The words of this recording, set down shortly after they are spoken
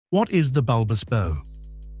What is the bulbous bow?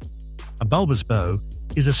 A bulbous bow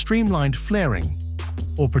is a streamlined flaring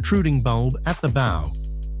or protruding bulb at the bow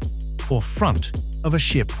or front of a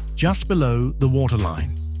ship just below the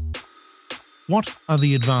waterline. What are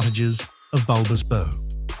the advantages of bulbous bow?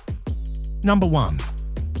 Number 1.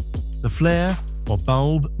 The flare or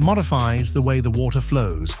bulb modifies the way the water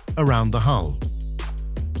flows around the hull.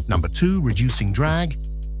 Number 2. Reducing drag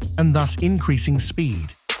and thus increasing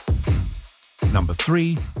speed. Number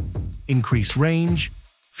 3. Increase range,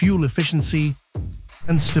 fuel efficiency,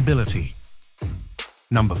 and stability.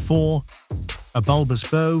 Number 4. A bulbous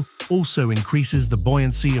bow also increases the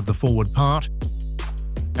buoyancy of the forward part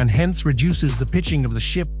and hence reduces the pitching of the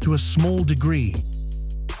ship to a small degree.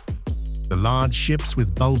 The large ships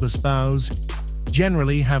with bulbous bows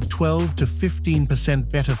generally have 12 to 15%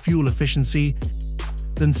 better fuel efficiency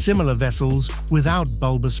than similar vessels without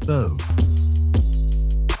bulbous bow.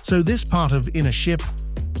 So this part of in a ship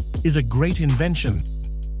is a great invention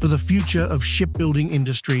for the future of shipbuilding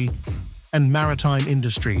industry and maritime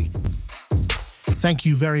industry. Thank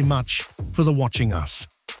you very much for watching us.